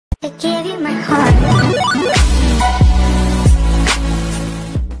I gave you my heart.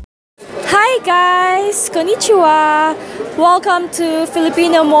 Hi guys! Konnichiwa! Welcome to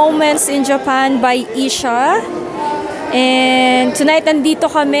Filipino Moments in Japan by Isha. And tonight nandito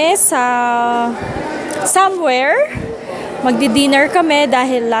kami sa somewhere. Magdi-dinner kami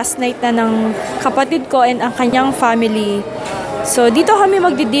dahil last night na ng kapatid ko and ang kanyang family. So dito kami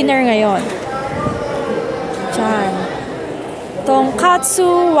magdi-dinner ngayon. Diyan.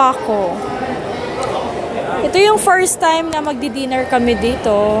 Tonkatsu Wako. Ito yung first time na magdi-dinner kami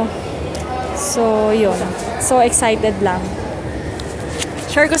dito. So, yun. So, excited lang.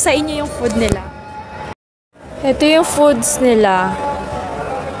 Share ko sa inyo yung food nila. Ito yung foods nila.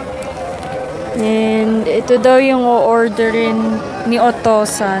 And, ito daw yung o-orderin ni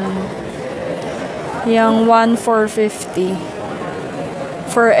Otosan. Yung 1,450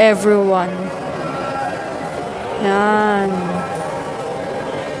 for everyone. Yan.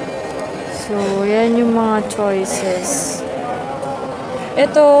 So, yan yung mga choices.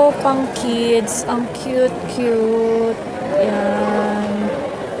 Ito, pang kids. Ang cute-cute. Yan.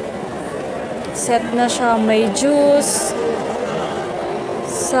 Set na siya. May juice,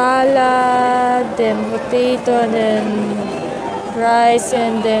 salad, then potato, then rice,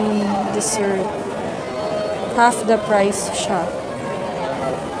 and then dessert. Half the price siya.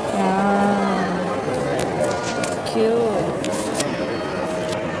 Yan. Cute.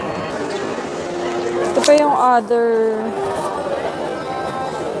 Ito pa yung other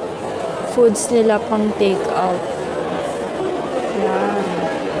foods nila pang take out. Yan.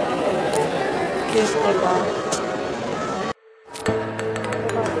 Cute, diba?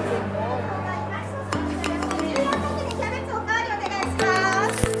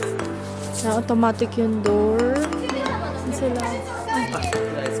 Na automatic yung door. Saan sila?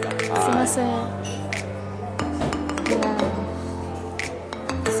 Sumasayaw. Yan.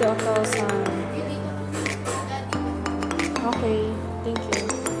 Si Oto-san. Okay. Thank you.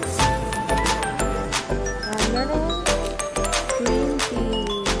 Meron green tea.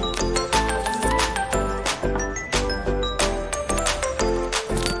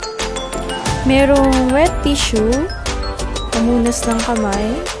 Merong wet tissue, pamunas ng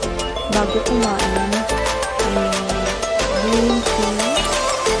kamay bago kumain. Green tea,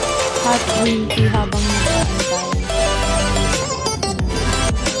 hot green tea habang nag-aantay.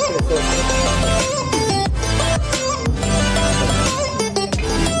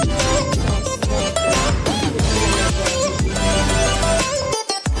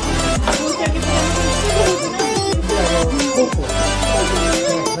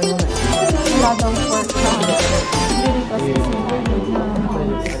 Wala daw pork na. Hindi kasi yung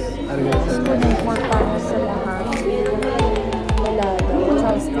pork para sa lahat. Wala daw.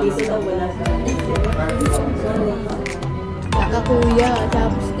 Chopstick. Nakakuya.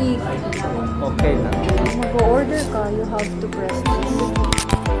 Chopstick. Okay na. Mag-order ka, you have to press this.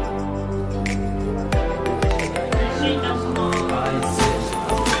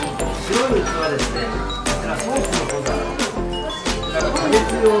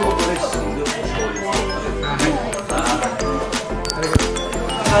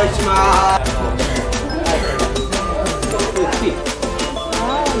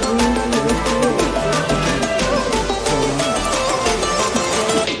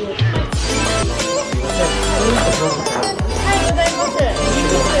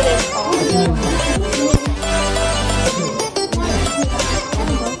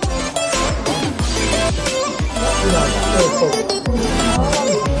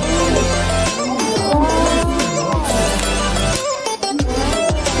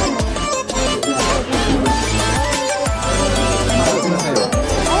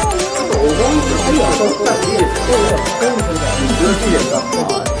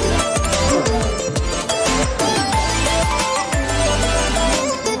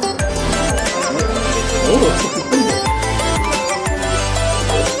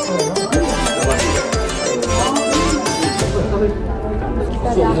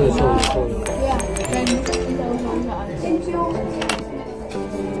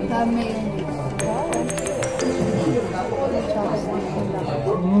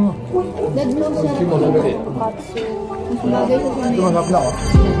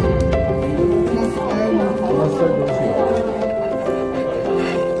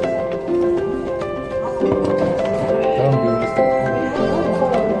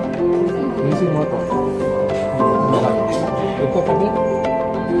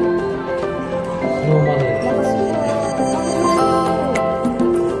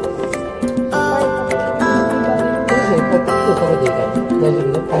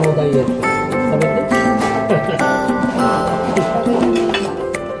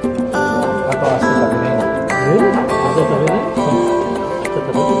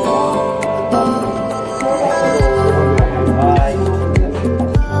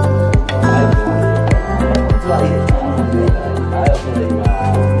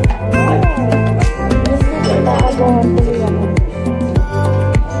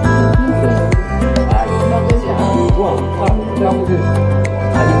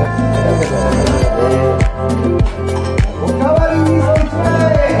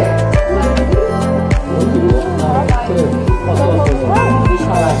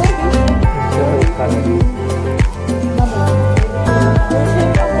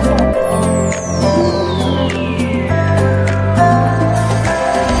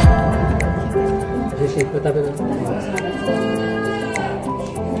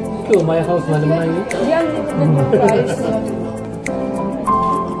 今日マイハウスなんでもない？いや、price.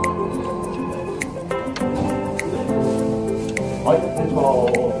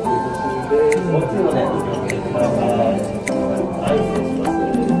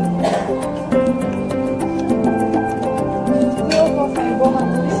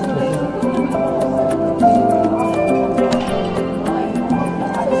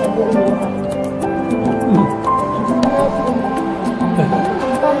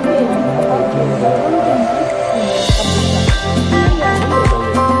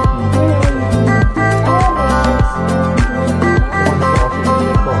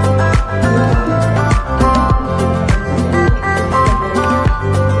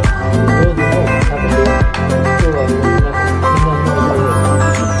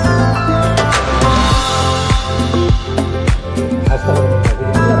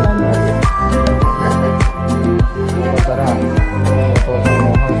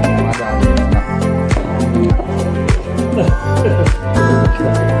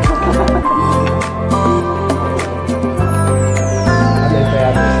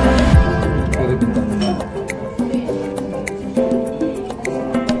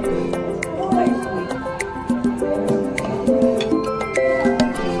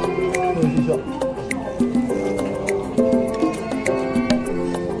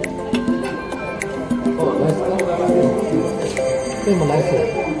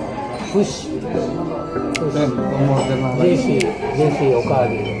 JC おかわ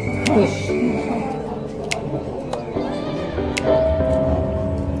り。よし。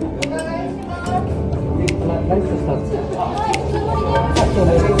ライス2つ。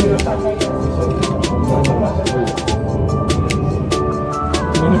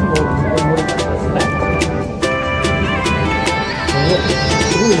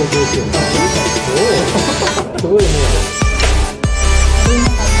すごいね、JC。すごいね。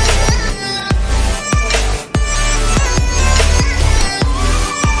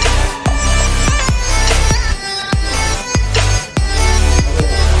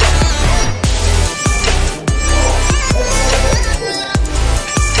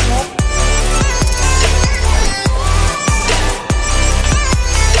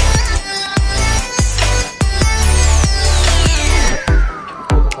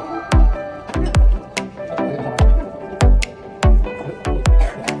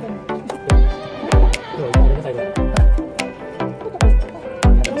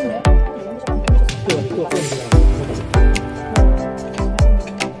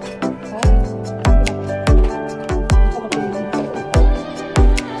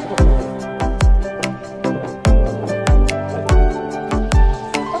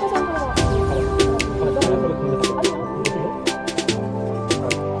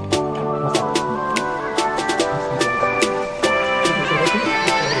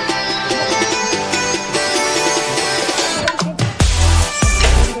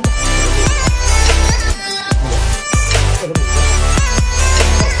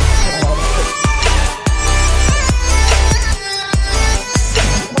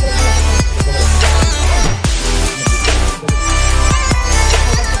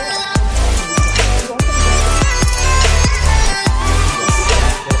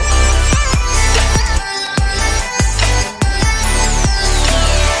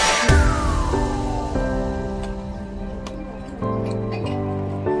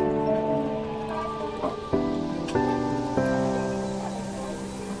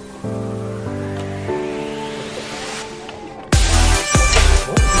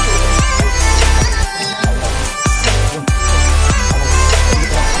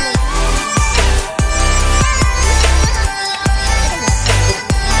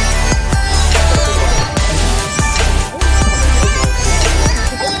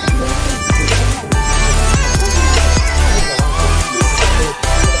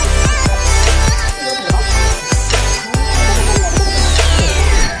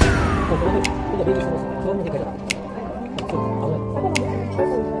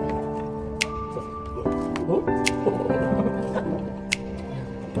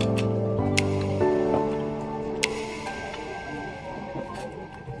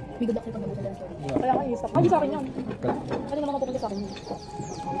Bigod ako pag nabasa sa story. Kaya ako i-stop. Hindi sa akin yan. Ano naman mapupunta sa akin yun?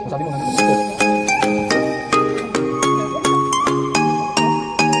 Sabi mo nga.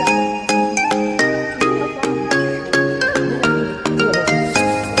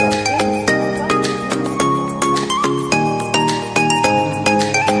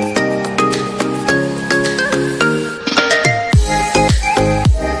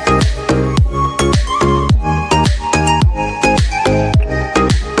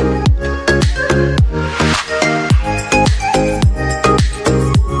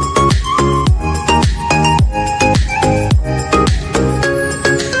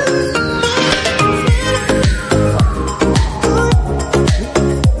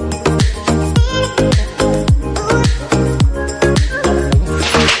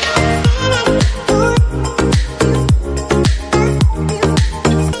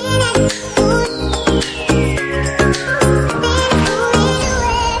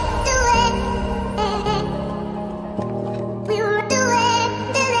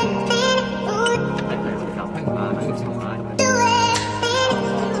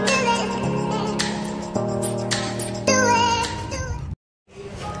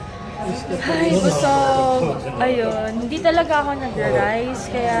 Ay, busog. Ayun, hindi talaga ako nag-rice,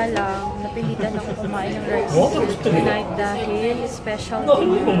 kaya lang napilitan ako kumain ng rice tonight dahil special day.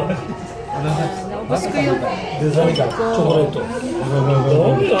 Naubos ko yung 초콜릿.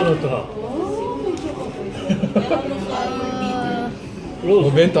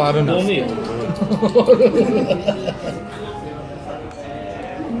お弁当あるんだ。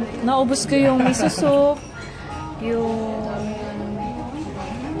 naubos ko yung miso soup, yung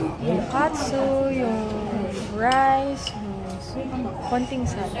tonkatsu, yung rice, yung konting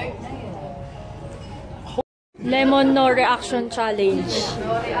salad. Lemon no reaction challenge.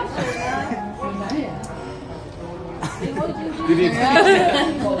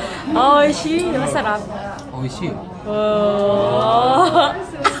 Oh, she, masarap. 美味しいよ。 Oh.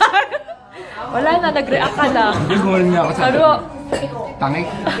 Wala na, nag-react ka na. Gumawa niya ako sa Ano? tangik.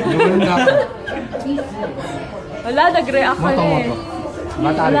 Gumawa niya ako. Wala, nag-react ka na eh.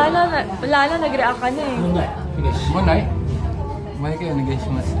 Matalo. Wala na, nag-react ka na eh. Monday? Monday kayo,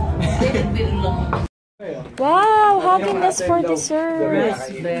 nag-ishimasu. Wow, happiness for dessert.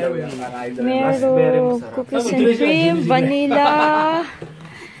 Meron cookies and cream, vanilla,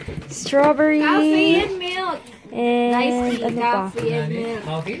 strawberry, Coffee and milk. and Nice ano pa? coffee and milk.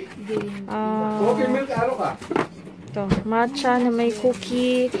 Ito, matcha na may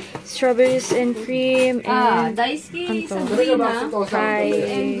cookie, strawberries and cream, and Daisuke Anto. Sabrina. Thai,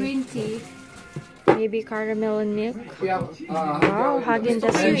 And green tea. maybe caramel and milk. Wow,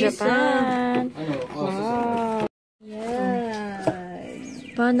 Häagen-Dazs in Japan. Wow. Yes.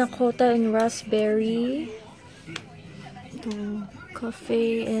 Panna cotta and raspberry. Ito,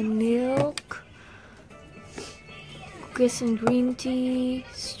 coffee and milk. Cookies and green tea.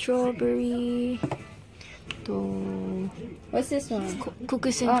 Strawberry. Ito, What's this one?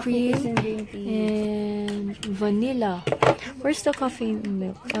 cookies and cream. Cookies and green tea. And vanilla. Where's the coffee and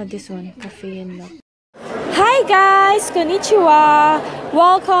milk? Ah, this one. Coffee and milk. Hi guys! Konnichiwa!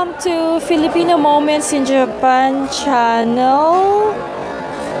 Welcome to Filipino Moments in Japan channel.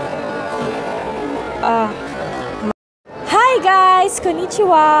 Hi guys!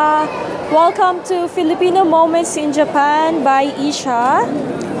 Konnichiwa! Welcome to Filipino Moments in Japan by Isha.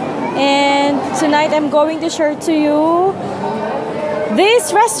 And tonight I'm going to share to you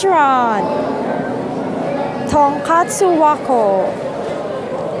this restaurant, Tonkatsu Wako.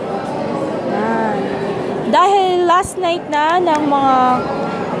 Yan. Dahil last night na ng mga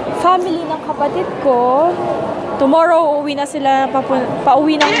family ng kapatid ko, tomorrow uuwi na sila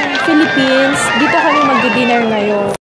pauwi ng Philippines. Dito kami magdi-dinner ngayon.